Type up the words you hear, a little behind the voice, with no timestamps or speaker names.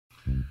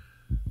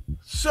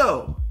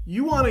So,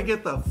 you want to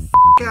get the f***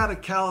 out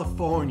of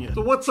California.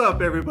 So what's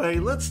up, everybody?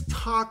 Let's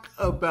talk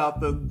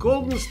about the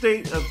Golden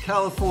State of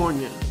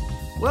California.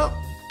 Well,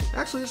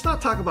 actually, let's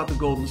not talk about the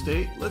Golden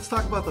State. Let's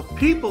talk about the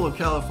people of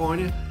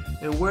California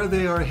and where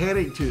they are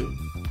heading to.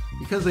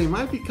 Because they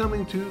might be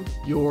coming to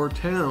your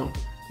town.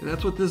 And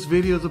that's what this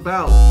video is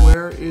about.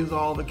 Where is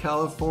all the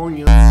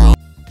Californians going?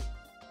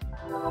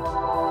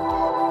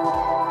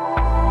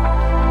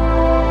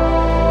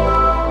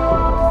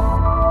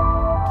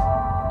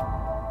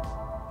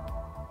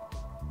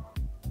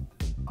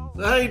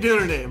 So how you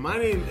doing today? My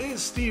name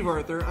is Steve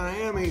Arthur. I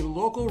am a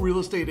local real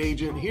estate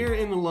agent here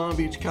in the Long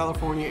Beach,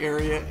 California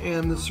area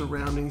and the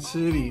surrounding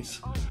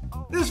cities.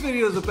 This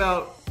video is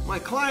about my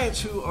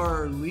clients who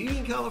are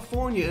leaving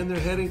California and they're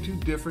heading to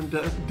different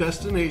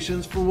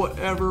destinations for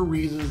whatever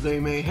reasons they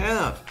may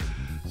have.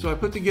 So I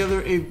put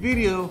together a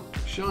video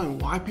showing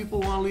why people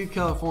want to leave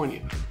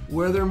California,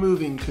 where they're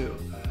moving to.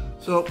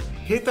 So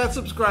hit that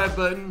subscribe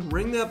button,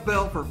 ring that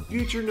bell for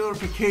future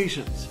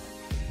notifications.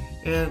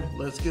 And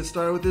let's get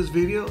started with this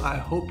video. I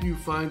hope you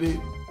find it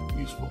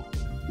useful.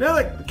 Now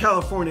that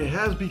California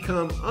has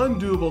become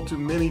undoable to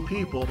many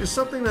people, it's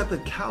something that the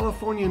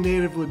California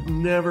native would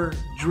never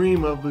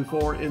dream of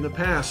before in the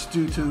past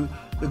due to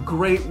the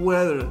great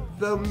weather,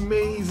 the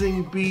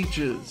amazing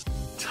beaches,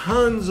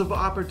 tons of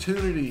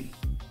opportunity,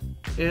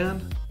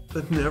 and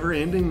the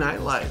never-ending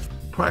nightlife.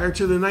 Prior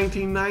to the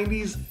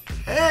 1990s,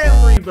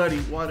 everybody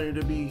wanted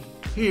to be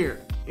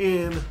here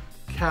in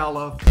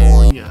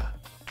California.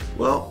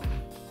 Well,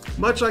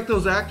 much like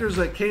those actors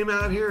that came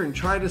out here and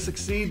tried to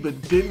succeed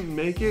but didn't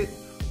make it,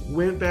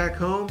 went back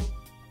home,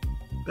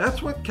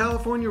 that's what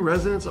California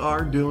residents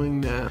are doing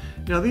now.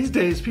 Now these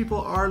days people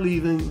are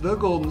leaving the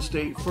Golden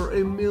State for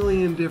a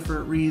million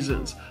different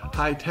reasons.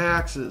 High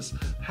taxes,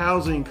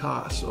 housing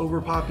costs,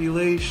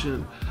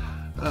 overpopulation,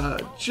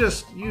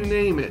 just you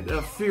name it,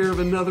 a fear of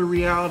another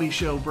reality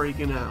show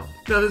breaking out.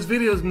 Now this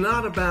video is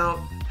not about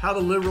how the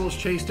liberals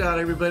chased out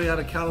everybody out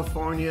of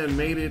California and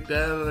made it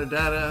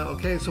da-da-da-da.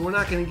 Okay, so we're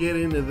not going to get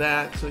into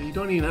that, so you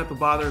don't even have to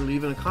bother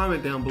leaving a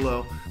comment down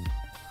below.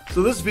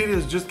 So this video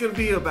is just going to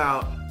be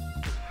about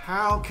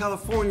how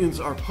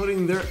Californians are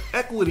putting their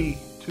equity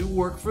to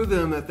work for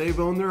them, that they've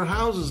owned their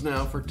houses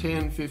now for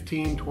 10,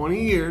 15,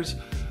 20 years.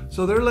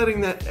 So they're letting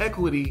that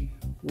equity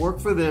work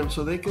for them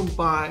so they can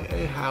buy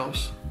a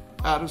house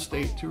out of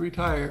state to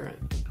retire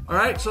in.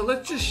 Alright, so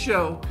let's just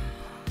show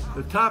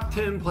the top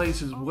 10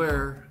 places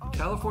where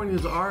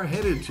Californians are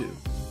headed to.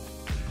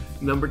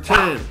 Number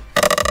 10,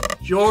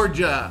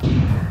 Georgia.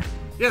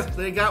 Yes,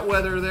 they got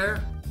weather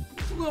there.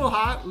 It's a little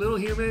hot, a little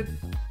humid,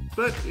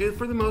 but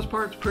for the most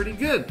part, it's pretty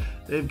good.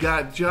 They've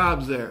got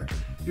jobs there.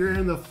 If you're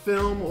in the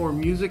film or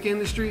music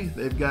industry,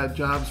 they've got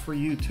jobs for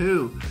you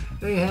too.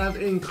 They have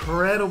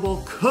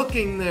incredible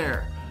cooking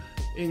there.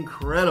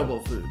 Incredible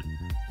food.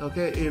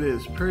 Okay, it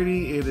is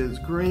pretty, it is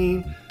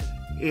green,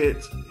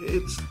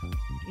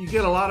 you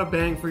get a lot of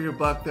bang for your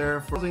buck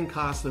there. Housing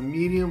costs, the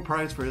median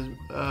price for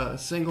a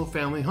single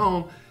family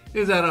home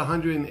is at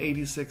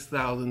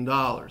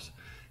 $186,000.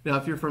 Now,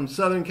 if you're from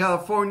Southern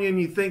California and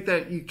you think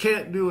that you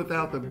can't do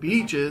without the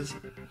beaches,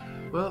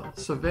 well,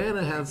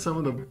 Savannah has some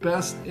of the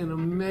best and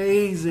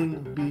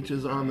amazing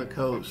beaches on the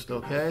coast,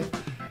 okay?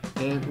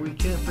 And we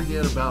can't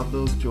forget about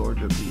those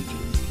Georgia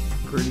beaches.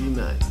 Pretty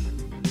nice.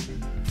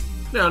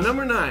 Now,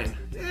 number 9.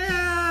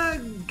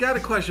 Got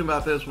a question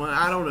about this one.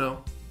 I don't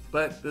know.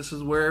 But this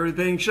is where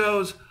everything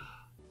shows.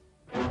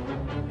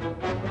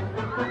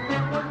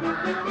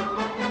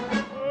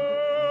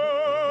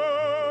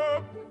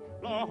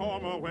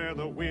 Oklahoma, where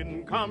the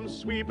wind comes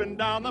sweeping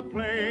down the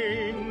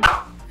plain.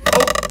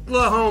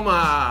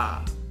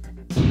 Oklahoma.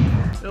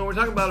 Now, when we're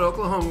talking about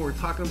Oklahoma, we're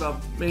talking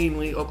about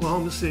mainly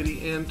Oklahoma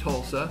City and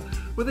Tulsa,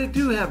 where they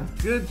do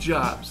have good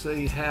jobs.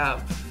 They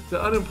have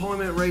the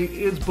unemployment rate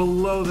is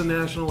below the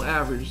national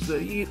average.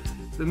 The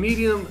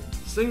median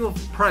single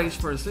price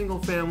for a single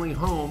family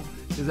home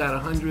is at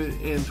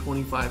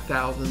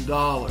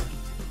 $125,000.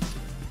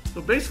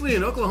 So basically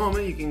in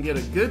Oklahoma you can get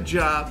a good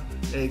job,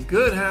 a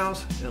good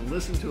house, and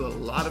listen to a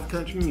lot of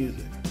country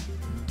music.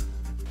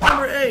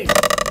 Number 8,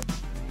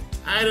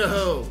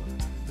 Idaho.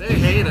 They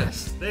hate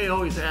us. They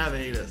always have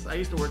hated us. I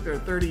used to work there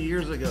 30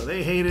 years ago.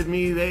 They hated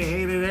me. They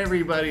hated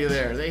everybody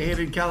there. They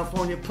hated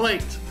California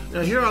plates.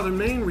 Now here are the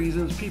main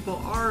reasons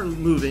people are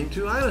moving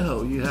to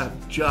Idaho. You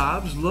have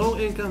jobs, low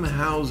income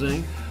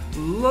housing,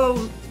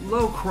 low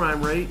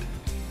crime rate,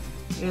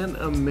 and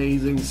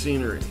amazing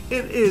scenery.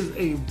 It is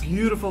a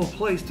beautiful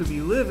place to be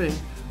living,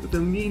 with the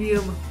median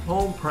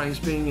home price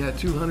being at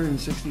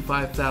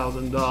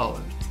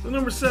 $265,000. So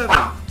number 7,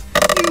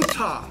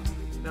 Utah.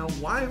 Now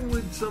why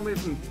would somebody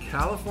from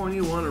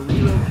California want to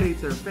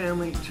relocate their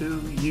family to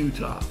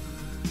Utah?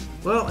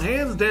 Well,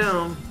 hands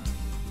down,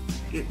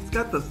 it's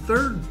got the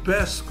 3rd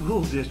best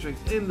school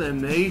district in the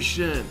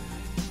nation.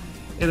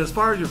 And as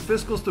far as your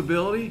fiscal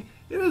stability,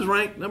 it is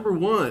ranked number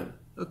 1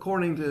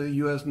 according to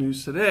US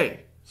News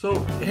Today. So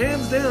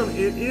hands down,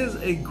 it is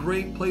a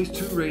great place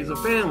to raise a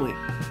family.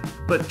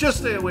 But just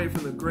stay away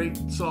from the Great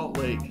Salt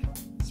Lake.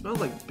 It smells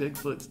like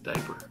Bigfoot's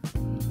diaper.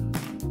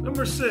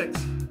 Number 6,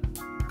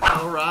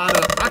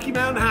 Colorado. Rocky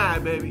Mountain High,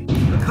 baby.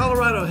 Now,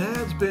 Colorado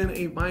has been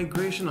a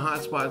migration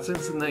hotspot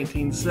since the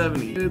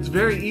 1970s. And it's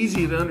very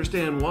easy to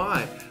understand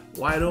why.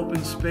 Wide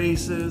open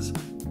spaces,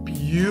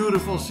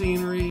 beautiful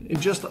scenery,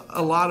 and just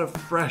a lot of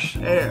fresh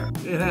air.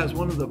 It has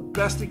one of the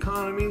best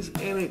economies,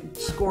 and it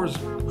scores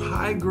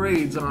high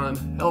grades on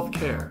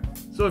healthcare.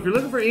 So if you're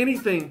looking for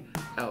anything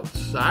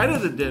outside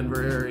of the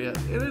Denver area,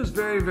 it is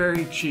very,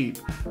 very cheap.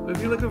 But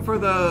if you're looking for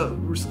the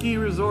ski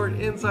resort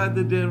inside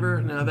the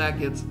Denver, now that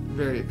gets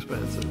very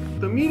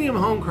expensive. The median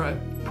home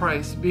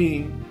price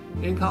being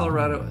in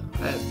Colorado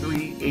at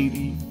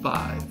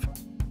 $385,000.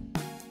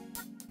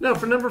 Now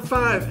for number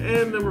 5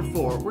 and number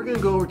 4, we're going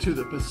to go over to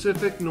the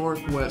Pacific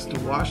Northwest, to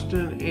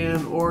Washington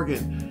and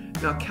Oregon.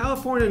 Now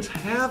Californians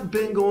have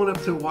been going up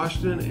to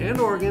Washington and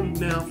Oregon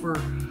now for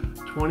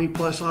 20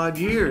 plus odd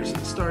years.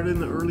 It started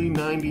in the early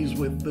 90s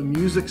with the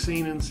music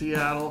scene in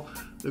Seattle,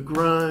 the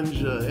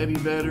grunge, Eddie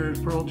Vedder,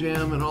 Pearl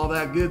Jam, and all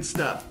that good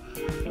stuff.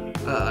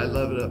 I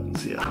love it up in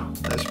Seattle.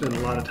 I spend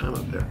a lot of time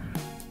up there.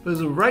 But as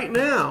of right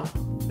now,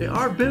 they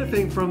are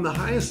benefiting from the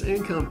highest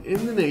income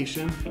in the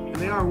nation, and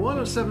they are one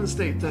of 7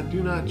 states that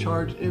do not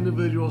charge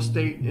individual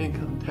state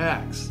income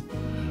tax.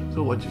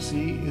 So what you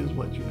see is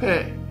what you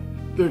pay.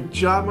 Their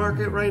job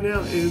market right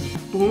now is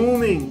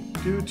booming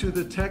due to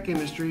the tech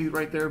industry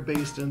right there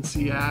based in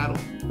Seattle.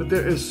 But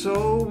there is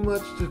so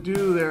much to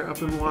do there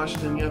up in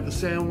Washington. You have the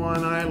San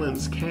Juan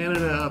Islands,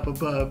 Canada up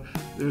above.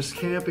 There's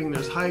camping,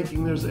 there's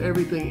hiking, there's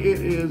everything.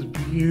 It is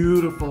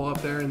beautiful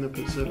up there in the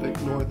Pacific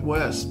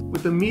Northwest,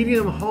 with the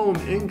median home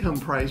income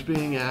price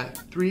being at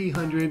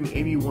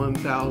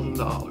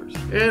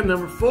 $381,000. And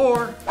number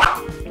 4,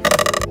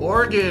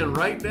 Oregon,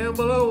 right down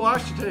below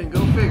Washington.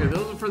 Go figure.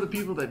 Those are for the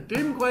people that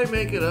didn't quite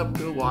make it up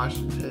to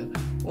Washington,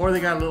 or they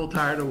got a little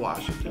tired of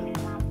Washington.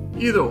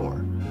 Either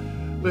or.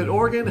 But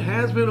Oregon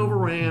has been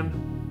overran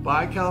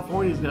by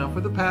Californians now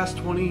for the past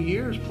 20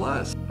 years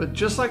plus. But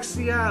just like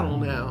Seattle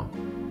now,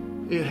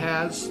 it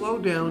has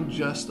slowed down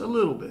just a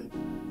little bit.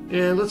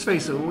 And let's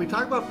face it, when we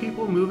talk about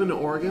people moving to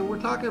Oregon, we're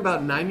talking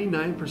about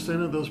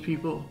 99% of those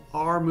people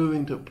are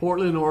moving to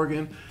Portland,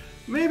 Oregon.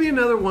 Maybe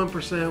another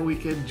 1% we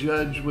could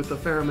judge with a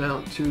fair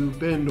amount to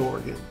Bend,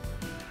 Oregon.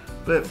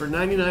 But for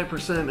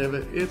 99% of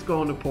it, it's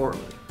going to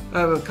Portland. I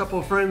have a couple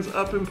of friends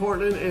up in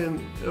Portland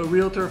and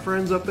realtor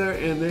friends up there,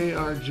 and they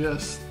are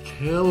just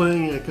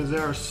killing it because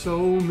there are so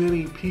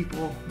many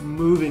people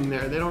moving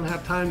there. They don't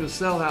have time to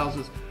sell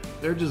houses.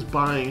 They're just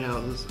buying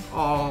houses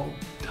all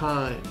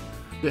time.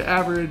 The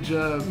average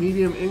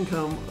median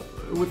income,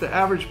 with the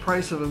average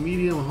price of a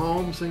median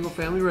home, single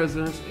family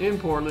residence in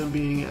Portland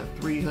being at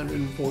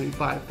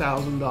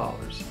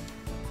 $345,000.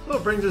 So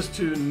it brings us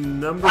to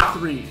number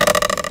 3,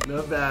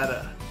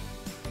 Nevada.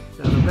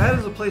 Now Nevada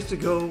is a place to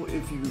go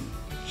if you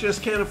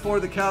just can't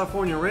afford the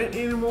California rent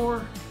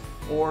anymore,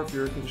 or if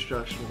you're a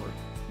construction worker.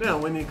 Now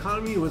when the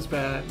economy was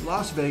bad,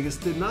 Las Vegas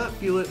did not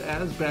feel it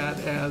as bad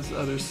as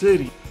other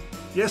cities.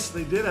 Yes,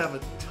 they did have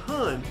a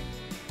ton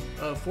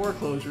of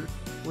foreclosures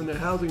when their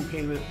housing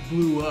payment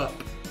blew up.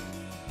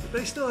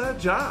 They still had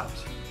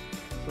jobs.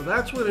 So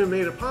that's when it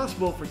made it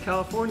possible for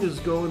Californians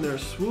to go in there,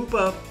 swoop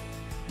up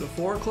the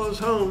foreclosed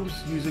homes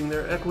using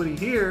their equity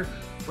here,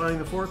 buying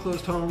the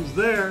foreclosed homes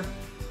there,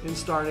 and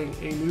starting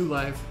a new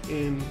life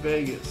in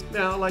Vegas.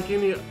 Now, like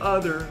any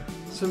other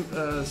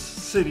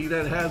city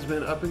that has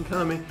been up and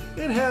coming,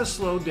 it has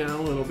slowed down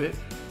a little bit,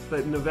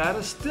 but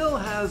Nevada still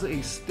has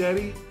a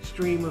steady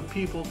stream of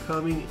people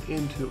coming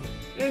into it.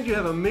 And you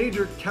have a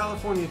major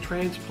California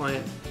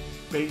transplant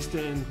based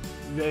in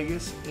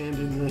Vegas and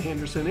in the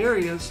Henderson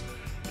areas,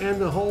 and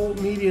the whole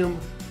medium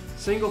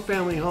single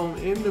family home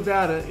in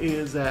Nevada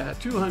is at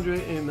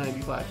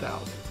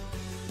 $295,000.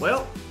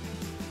 Well,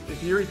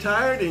 if you're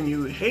retired and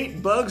you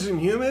hate bugs and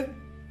humid,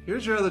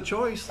 here's your other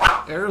choice,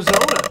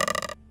 Arizona.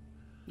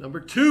 Number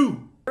 2,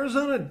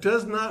 Arizona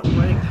does not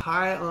rank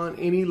high on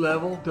any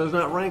level, does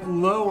not rank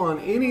low on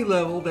any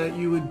level that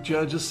you would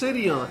judge a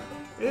city on.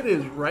 It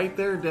is right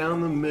there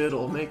down the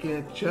middle, making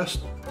it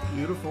just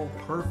beautiful,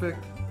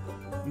 perfect,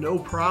 no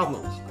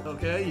problems.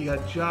 Okay, you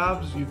got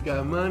jobs, you've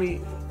got money,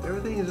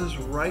 everything is just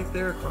right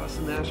there across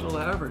the national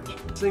average.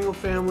 Single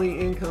family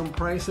income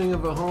pricing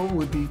of a home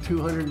would be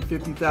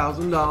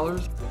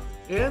 $250,000.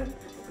 And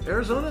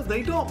Arizona,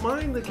 they don't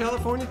mind the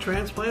California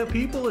transplant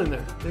people in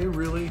there. They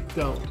really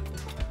don't.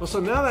 Well, so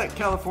now that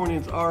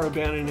Californians are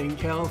abandoning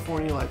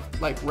California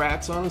like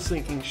rats on a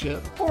sinking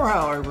ship, or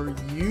however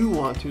you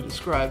want to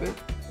describe it,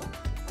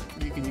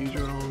 you can use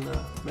your own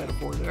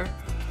metaphor there.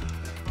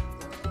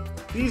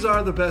 These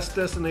are the best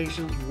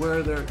destinations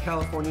where their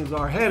Californians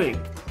are heading,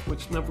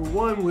 which number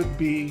 1 would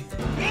be...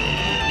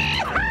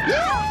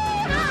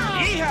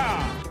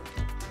 Yeehaw!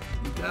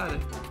 You got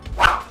it.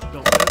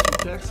 Don't mess with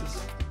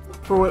Texas.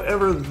 For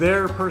whatever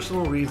their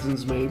personal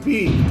reasons may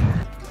be.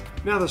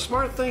 Now the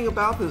smart thing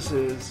about this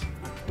is,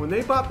 when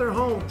they bought their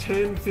home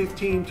 10,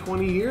 15,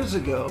 20 years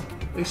ago,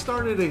 they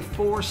started a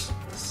forced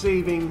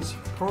savings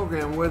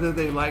program, whether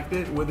they liked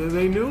it, whether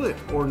they knew it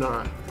or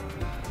not,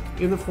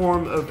 in the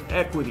form of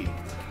equity.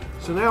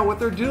 So now what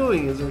they're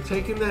doing is they're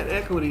taking that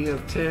equity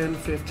of 10,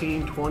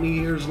 15, 20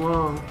 years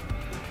long,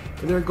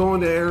 and they're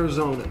going to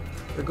Arizona,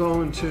 they're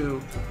going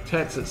to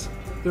Texas.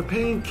 They're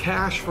paying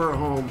cash for a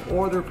home,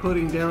 or they're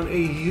putting down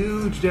a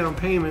huge down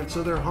payment,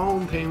 so their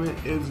home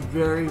payment is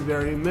very,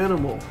 very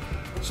minimal.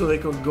 So they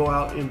can go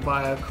out and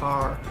buy a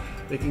car,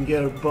 they can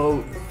get a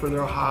boat for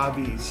their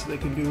hobbies, they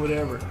can do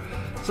whatever.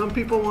 Some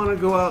people want to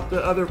go out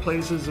to other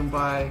places and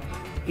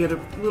get a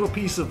little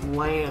piece of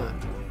land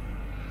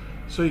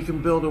so you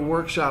can build a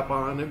workshop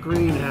on, a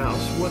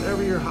greenhouse,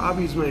 whatever your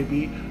hobbies may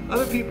be.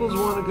 Other people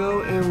want to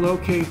go and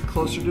locate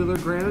closer to their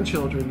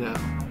grandchildren now.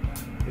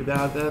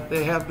 Without that,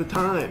 they have the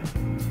time.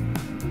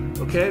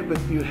 Okay, but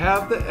you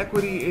have the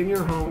equity in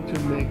your home to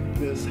make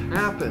this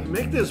happen.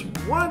 Make this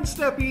one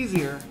step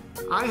easier.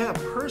 I have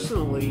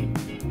personally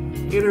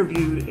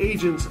interviewed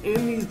agents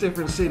in these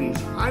different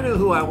cities. I know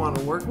who I want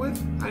to work with.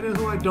 I know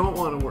who I don't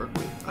want to work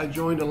with. I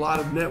joined a lot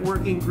of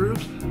networking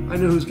groups. I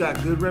know who's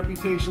got good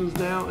reputations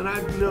now, and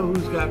I know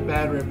who's got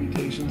bad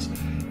reputations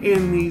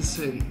in these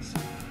cities.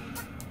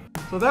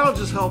 So that'll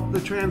just help the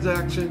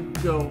transaction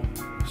go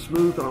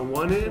smooth on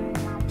one end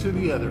to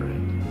the other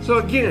end. So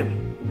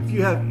again, if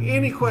you have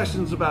any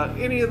questions about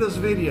any of this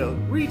video,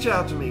 reach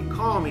out to me,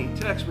 call me,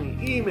 text me,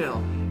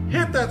 email,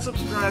 hit that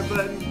subscribe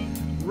button,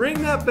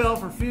 ring that bell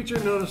for future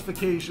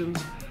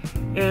notifications,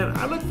 and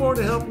I look forward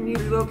to helping you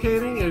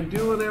relocating and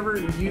do whatever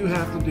you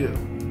have to do.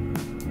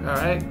 All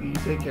right, you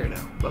take care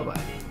now. Bye-bye.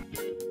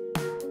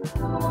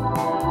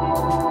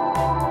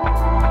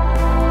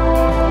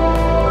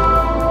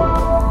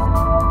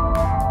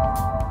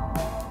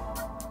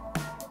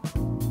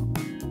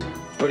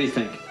 What do you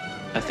think?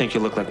 I think you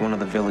look like one of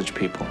the village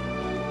people.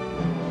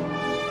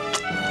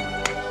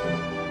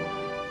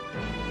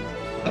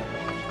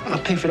 I'll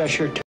pay for that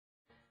shirt too.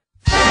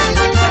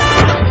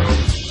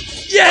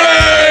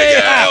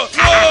 Yeah!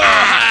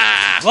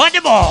 Run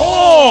the ball!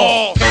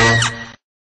 Oh!